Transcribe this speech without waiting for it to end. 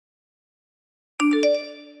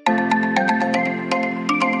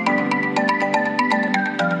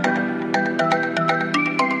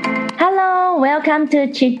Welcome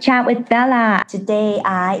to Chit Chat with Bella. Today,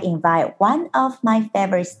 I invite one of my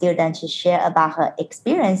favorite students to share about her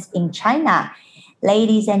experience in China.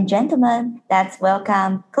 Ladies and gentlemen, let's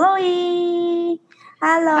welcome Chloe.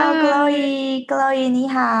 Hello, Hi. Chloe. Chloe, 你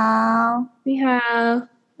好。你好。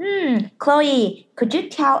Chloe, could you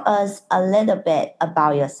tell us a little bit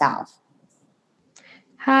about yourself?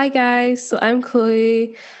 Hi, guys. So I'm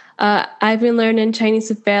Chloe. I've been learning Chinese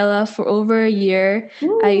with Bella for over a year.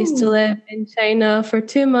 I used to live in China for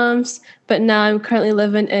 2 months, but now I'm currently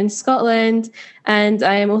living in Scotland, and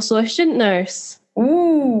I am also a student nurse.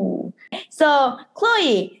 Ooh. So,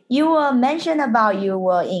 Chloe, you were mentioned about you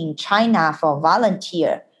were in China for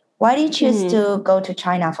volunteer. Why did you choose to go to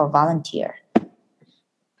China for volunteer?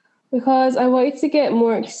 Because I wanted to get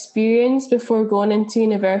more experience before going into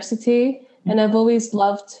university, and I've always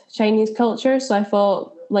loved Chinese culture, so I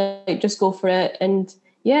thought, just go for it. And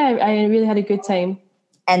yeah, I really had a good time.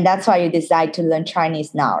 And that's why you decide to learn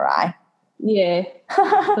Chinese now, right? Yeah.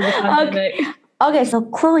 For the pandemic. Okay, so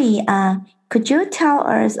Chloe, could you tell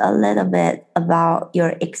us a little bit about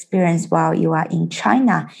your experience while you are in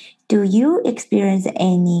China? Do you experience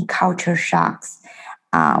any culture shocks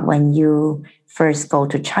when you first go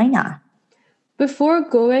to China? Before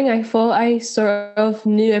going, I thought I sort of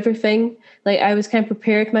knew everything. I was kind of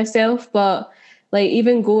prepared myself, but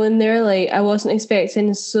even going there, I wasn't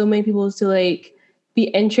expecting so many people to be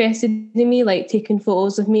interested in me, taking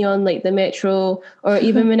photos of me on the metro, or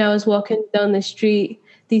even when I was walking down the street,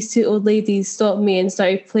 these two old ladies stopped me and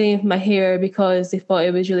started playing with my hair because they thought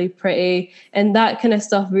it was really pretty, and that kind of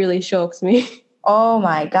stuff really shocked me. Oh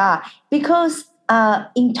my God. Because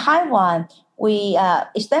in Taiwan, we,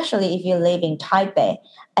 especially if you live in Taipei,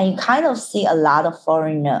 and you kind of see a lot of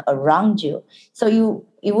foreigner around you. So you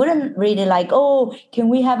wouldn't really like, oh, can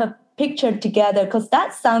we have a picture together? Because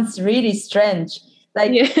that sounds really strange.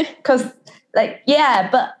 Because but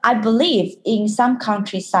I believe in some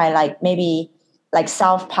countryside, maybe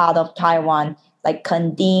south part of Taiwan, like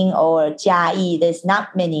Kending or Jiayi, there's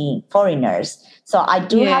not many foreigners. So I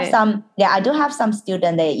do have some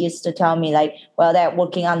students that used to tell me they're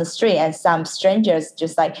walking on the street and some strangers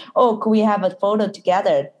just oh, could we have a photo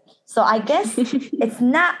together? So I guess it's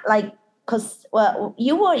not because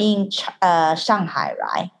you were in Shanghai,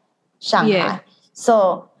 right? Shanghai. Yeah.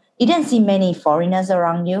 So you didn't see many foreigners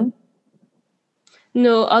around you?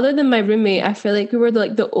 No, other than my roommate, I feel like we were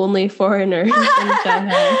the only foreigners in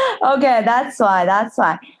Shanghai. Okay, that's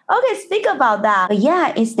why. Okay, speak about that. But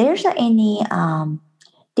yeah, is there any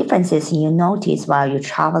differences you notice while you're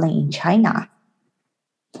traveling in China?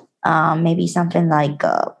 Maybe something like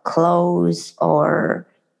clothes or,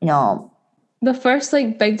 The first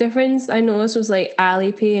big difference I noticed was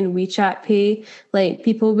Alipay and WeChat Pay.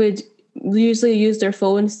 People would usually use their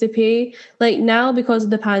phones to pay. Now, because of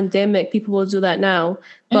the pandemic, people will do that now.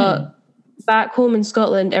 But back home in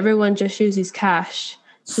Scotland, everyone just uses cash.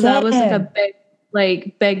 So that was a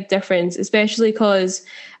big difference, especially because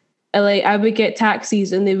I would get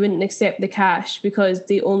taxis and they wouldn't accept the cash because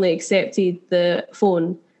they only accepted the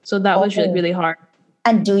phone. So that was really, really hard.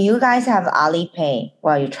 And do you guys have Alipay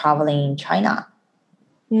while you're traveling in China?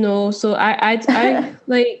 No, so I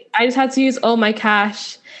just had to use all my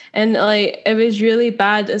cash, and it was really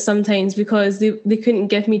bad sometimes because they couldn't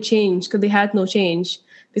give me change because they had no change.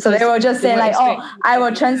 So they will just say I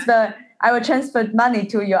will transfer money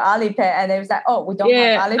to your Alipay, and they was oh, we don't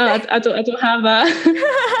have Alipay. No, I don't have that.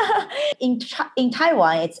 in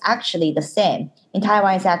Taiwan, it's actually the same. In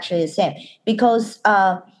Taiwan, it's actually the same because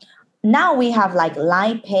now we have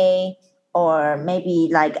Line Pay or maybe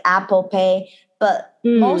Apple Pay, but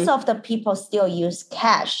most of the people still use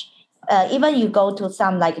cash. Even you go to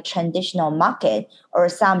some traditional market or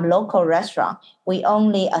some local restaurant, we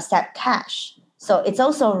only accept cash. So it's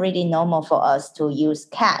also really normal for us to use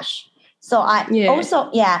cash. So while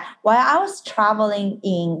I was traveling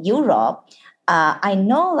in Europe, I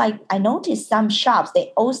noticed some shops,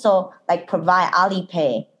 they also provide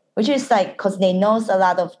Alipay, which is because they know a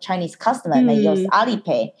lot of Chinese customers that use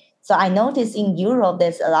Alipay. So I noticed in Europe,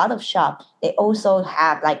 there's a lot of shops, they also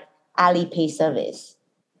have Alipay service.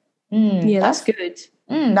 That's good.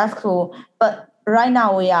 That's cool. But right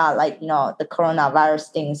now we are the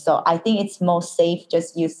coronavirus thing. So I think it's more safe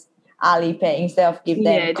just use Alipay instead of give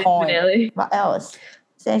them coin. Definitely. What else?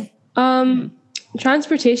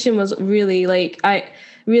 Transportation was really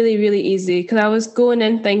really easy because I was going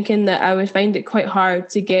in thinking that I would find it quite hard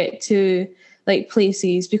to get to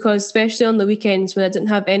places because especially on the weekends when I didn't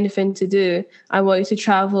have anything to do, I wanted to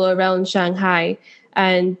travel around Shanghai,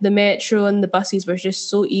 and the metro and the buses were just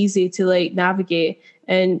so easy to navigate,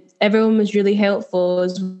 and everyone was really helpful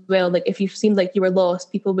as well. If you seemed like you were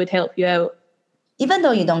lost, people would help you out. even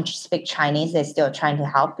though you don't speak Chinese, they're still trying to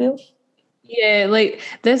help you. Yeah, like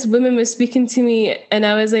this woman was speaking to me and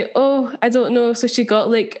I was like, oh, I don't know. So she got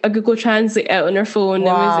like a Google Translate out on her phone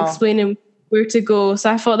and was explaining where to go.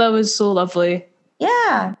 So I thought that was so lovely.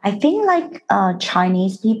 Yeah, I think like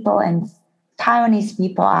Chinese people and Taiwanese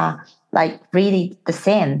people are like really the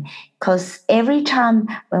same, because every time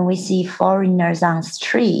when we see foreigners on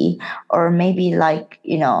street, or maybe like,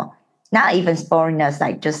 not even foreigners,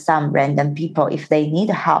 like just some random people, if they need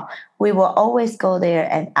help, we will always go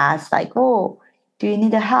there and ask like, oh, do you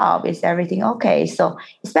need help? Is everything okay? So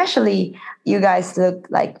especially you guys look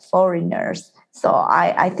like foreigners. So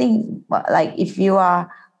I think like if you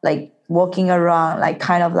are like walking around like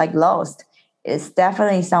kind of like lost, it's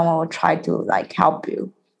definitely someone will try to like help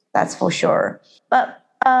you. That's for sure. But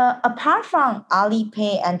apart from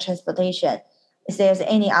Alipay and transportation, is there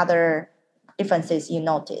any other differences you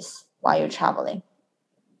notice while you're traveling?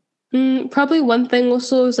 Probably one thing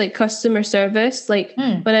also is like customer service. Like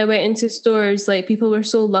when I went into stores, like people were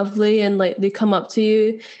so lovely and like they come up to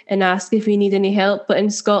you and ask if you need any help. But in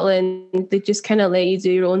Scotland, they just kind of let you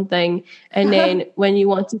do your own thing. And then when you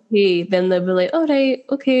want to pay, then they'll be like, all right,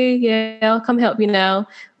 okay, yeah, I'll come help you now.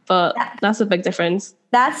 But that's a big difference.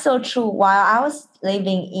 That's so true. While I was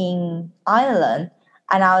living in Ireland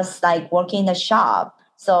and I was like working in the shop,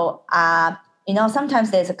 so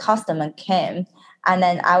sometimes there's a customer came, and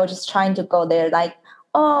then I was just trying to go there like,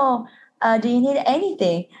 oh, do you need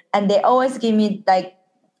anything? And they always give me like,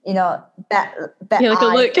 bad like a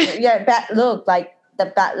look. Yeah, bad look, like the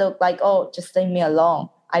bad look, like, oh, just leave me alone.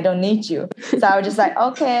 I don't need you. So I was just like,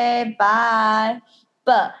 okay, bye.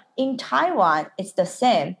 But in Taiwan, it's the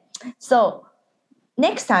same. So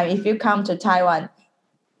next time if you come to Taiwan,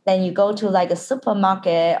 then you go to like a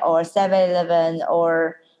supermarket or 7-Eleven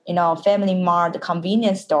or Family Mart,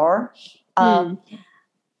 convenience store.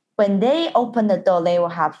 When they open the door, they will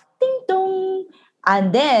have ding dong,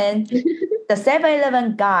 and then the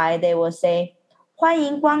 7-Eleven guy, they will say 欢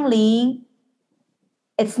迎光临.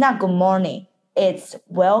 It's not good morning, it's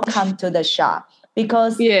welcome to the shop.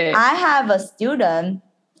 Because I have a student,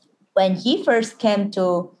 when he first came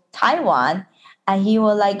to Taiwan, and he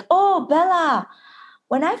was like, oh, Bella,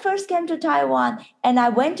 when I first came to Taiwan and I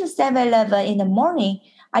went to 7-Eleven in the morning,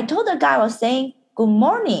 I told the guy, I was saying, good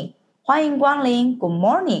morning, 欢迎光临, good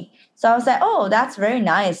morning. So I was like, oh, that's very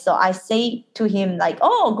nice. So I say to him like,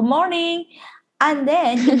 oh, good morning. And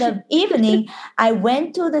then in the evening, I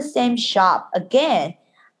went to the same shop again,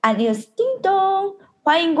 and it was ding dong,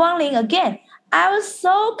 欢迎光临 again. I was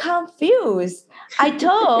so confused. I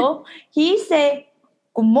told, he said,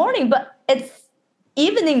 good morning, but it's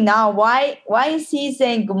evening now. Why is he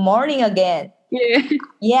saying good morning again? Yeah.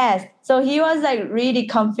 Yes. So he was like really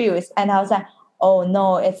confused. And I was like, oh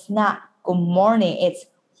no, it's not good morning. It's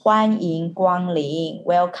欢迎光临,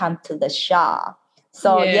 welcome to the shop.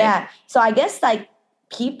 So yeah. So I guess like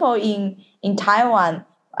people in Taiwan,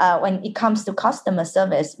 when it comes to customer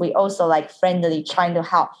service, we also like friendly, trying to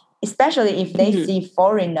help. Especially if they see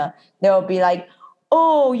foreigner, they'll be like,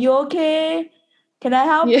 oh, you okay? Can I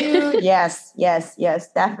help you? Yes,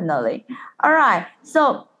 definitely. All right.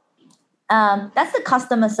 So that's the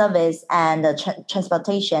customer service and the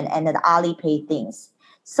transportation and the Alipay things.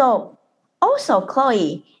 So also,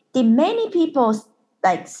 Chloe, did many people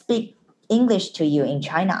like speak English to you in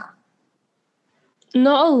China?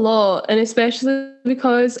 Not a lot, and especially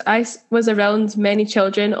because I was around many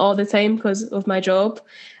children all the time because of my job.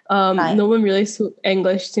 No one really spoke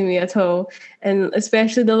English to me at all. And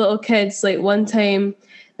especially the little kids. Like one time,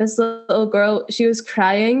 this little girl, she was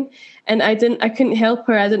crying and I couldn't help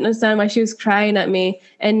her. I didn't understand why she was crying at me.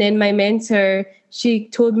 And then my mentor, she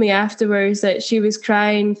told me afterwards that she was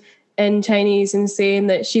crying in Chinese and saying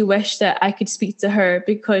that she wished that I could speak to her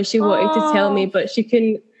because she wanted to tell me, but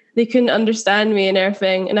they couldn't understand me and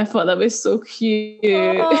everything. And I thought that was so cute.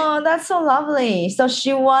 Oh, that's so lovely. So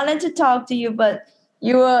she wanted to talk to you, but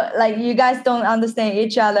you were like, you guys don't understand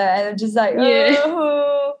each other, and just like,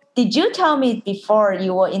 oh. Did you tell me before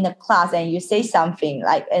you were in the class and you say something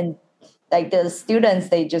like, and like the students,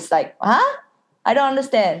 they just like, huh? I don't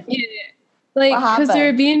understand. Yeah. Like, because they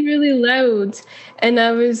were being really loud. And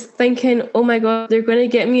I was thinking, oh my God, they're going to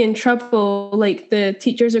get me in trouble. Like, the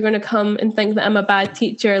teachers are going to come and think that I'm a bad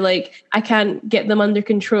teacher. Like, I can't get them under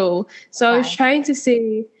control. So I was trying to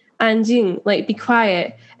say, Anjing, like, be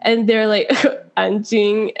quiet. And they're like,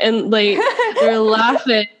 Anjing. And like, they're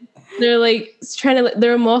laughing. They're like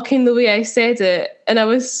they're mocking the way I said it. And I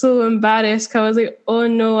was so embarrassed because I was like, oh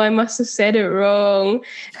no, I must have said it wrong.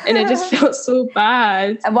 And I just felt so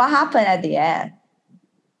bad. And what happened at the end?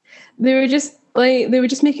 They were just like they were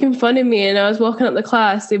just making fun of me, and I was walking up the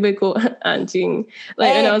class, they would go Anjing,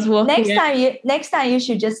 like, and I was walking. Next time you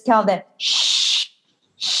should just tell them shh.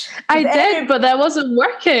 I did, but that wasn't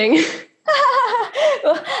working.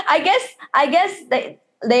 Well, I guess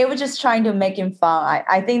they were just trying to make him fun.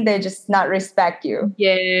 I think they just not respect you.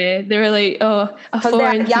 Yeah, they were like, oh, a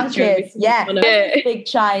foreign young kids. Yeah, yeah. Speak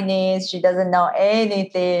Chinese. She doesn't know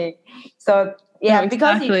anything. So yeah, no,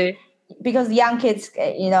 exactly. because young kids,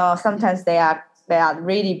 sometimes they are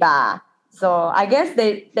really bad. So I guess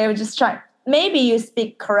they were just trying. Maybe you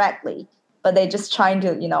speak correctly, but they're just trying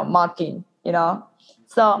to mocking.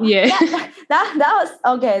 So yeah, that was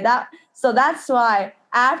okay. So that's why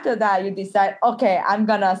after that you decide, okay, I'm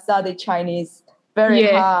gonna study Chinese very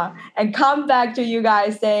hard and come back to you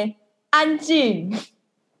guys say 安静.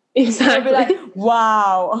 Exactly. You'll be like,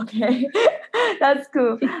 wow, okay, that's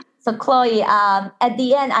cool. So Chloe, at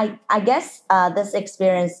the end, I guess this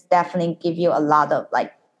experience definitely give you a lot of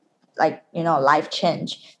like life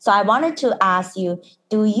change. So I wanted to ask you,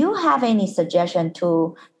 do you have any suggestion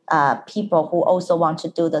to people who also want to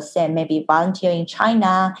do the same, maybe volunteer in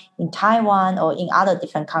China, in Taiwan, or in other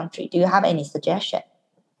different countries? Do you have any suggestion?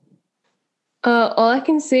 All I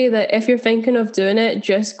can say that if you're thinking of doing it,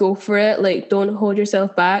 just go for it. Like, don't hold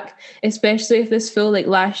yourself back, especially if this feel like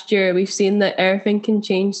last year, we've seen that everything can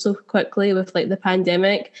change so quickly with like the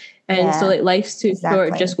pandemic. And so like life's too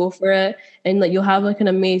short, just go for it. And like you'll have like an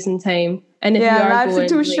amazing time. And if you are life's going,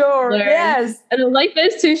 too short. Learn. Yes. And life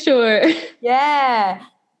is too short. Yeah.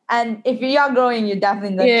 And if you are growing, you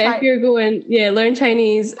definitely if you're going, learn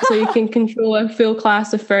Chinese so you can control a full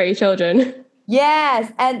class of 30 children.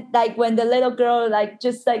 Yes, and like when the little girl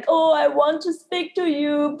just oh, I want to speak to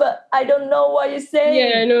you, but I don't know what you're saying.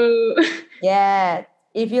 Yeah, I know. Yeah,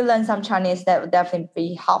 if you learn some Chinese, that would definitely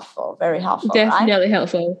be helpful, very helpful. Definitely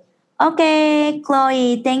helpful. Okay,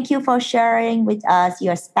 Chloe, thank you for sharing with us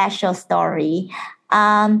your special story.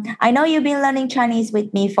 I know you've been learning Chinese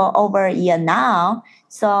with me for over a year now.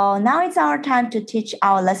 So now it's our time to teach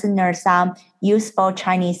our listeners some useful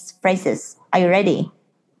Chinese phrases. Are you ready?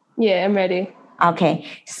 Yeah, I'm ready. Okay,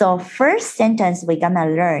 so first sentence we're gonna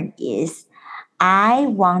learn is I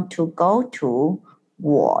want to go to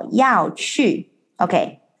我要去.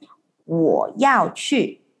 Okay, 我要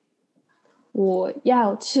去.我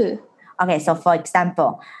要去. Okay, so for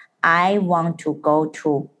example, I want to go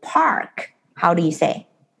to park. How do you say?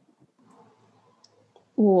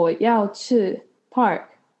 我要去 park.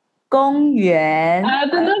 公园. I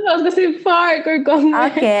don't know if I was going to say park or 公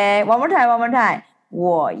园. Okay, one more time.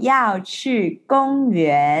 我要去公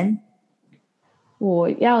园. 我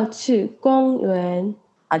要去公园.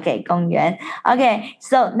 Okay, 公园. Okay,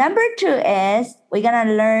 so number 2 is we're gonna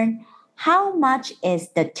learn how much is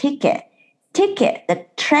the ticket. Ticket, the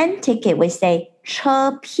train ticket, we say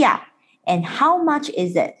车票. And how much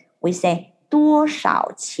is it? We say 多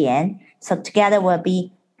少钱. So together will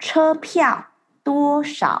be 车票多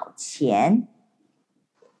少钱?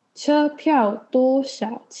 车票多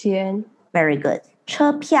少钱? Very good.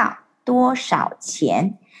 车票多少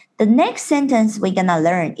钱? The next sentence we're gonna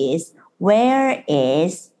learn is where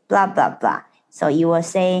is blah blah blah. So you will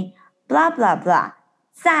say blah blah blah.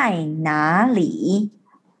 在哪里?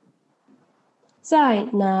 在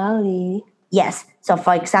哪里? Yes. So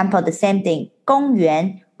for example, the same thing. 公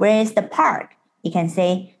园, where is the park? You can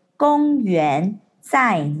say 公园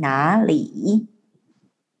在哪里?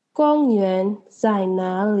 公园在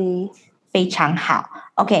哪里? 非常好.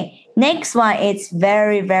 Okay, next one is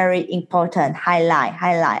very, very important.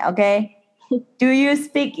 Highlight. Okay? Do you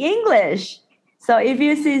speak English? So if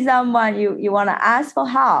you see someone you want to ask for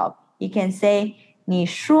help, you can say 你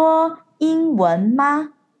说英文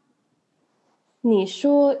吗? 你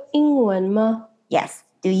说英文吗? Yes.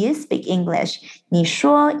 Do you speak English? 你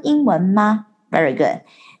说英文吗? Very good.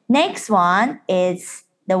 Next one is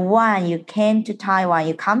the one you came to Taiwan.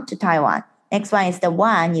 You come to Taiwan. Next one is the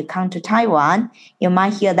one you come to Taiwan. You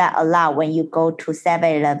might hear that a lot when you go to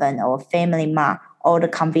 7-Eleven or Family Mart or the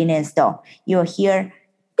convenience store. You'll hear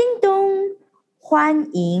ding dong, 欢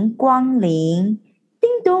迎光临.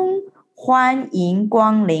 Ding dong, 欢迎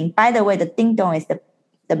光临. By the way, the ding dong is the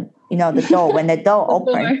door when the door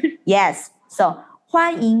opens. Yes. So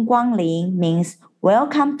欢迎光临 means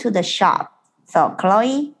welcome to the shop. So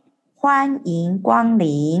Chloe, 欢迎光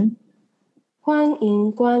临. 欢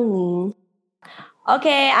迎光临.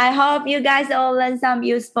 Okay, I hope you guys all learned some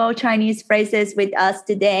useful Chinese phrases with us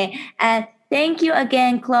today. And thank you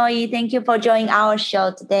again, Chloe. Thank you for joining our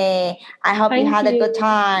show today. I hope you had a good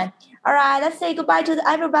time. All right, let's say goodbye to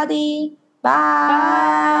everybody.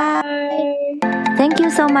 Bye. Thank you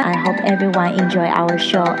so much. I hope everyone enjoy our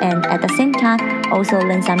show and at the same time also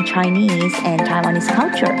learn some Chinese and Taiwanese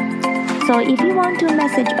culture. So if you want to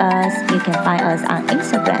message us, you can find us on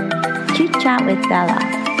Instagram, Chit Chat with Bella.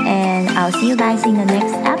 And I'll see you guys in the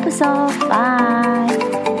next episode. Bye.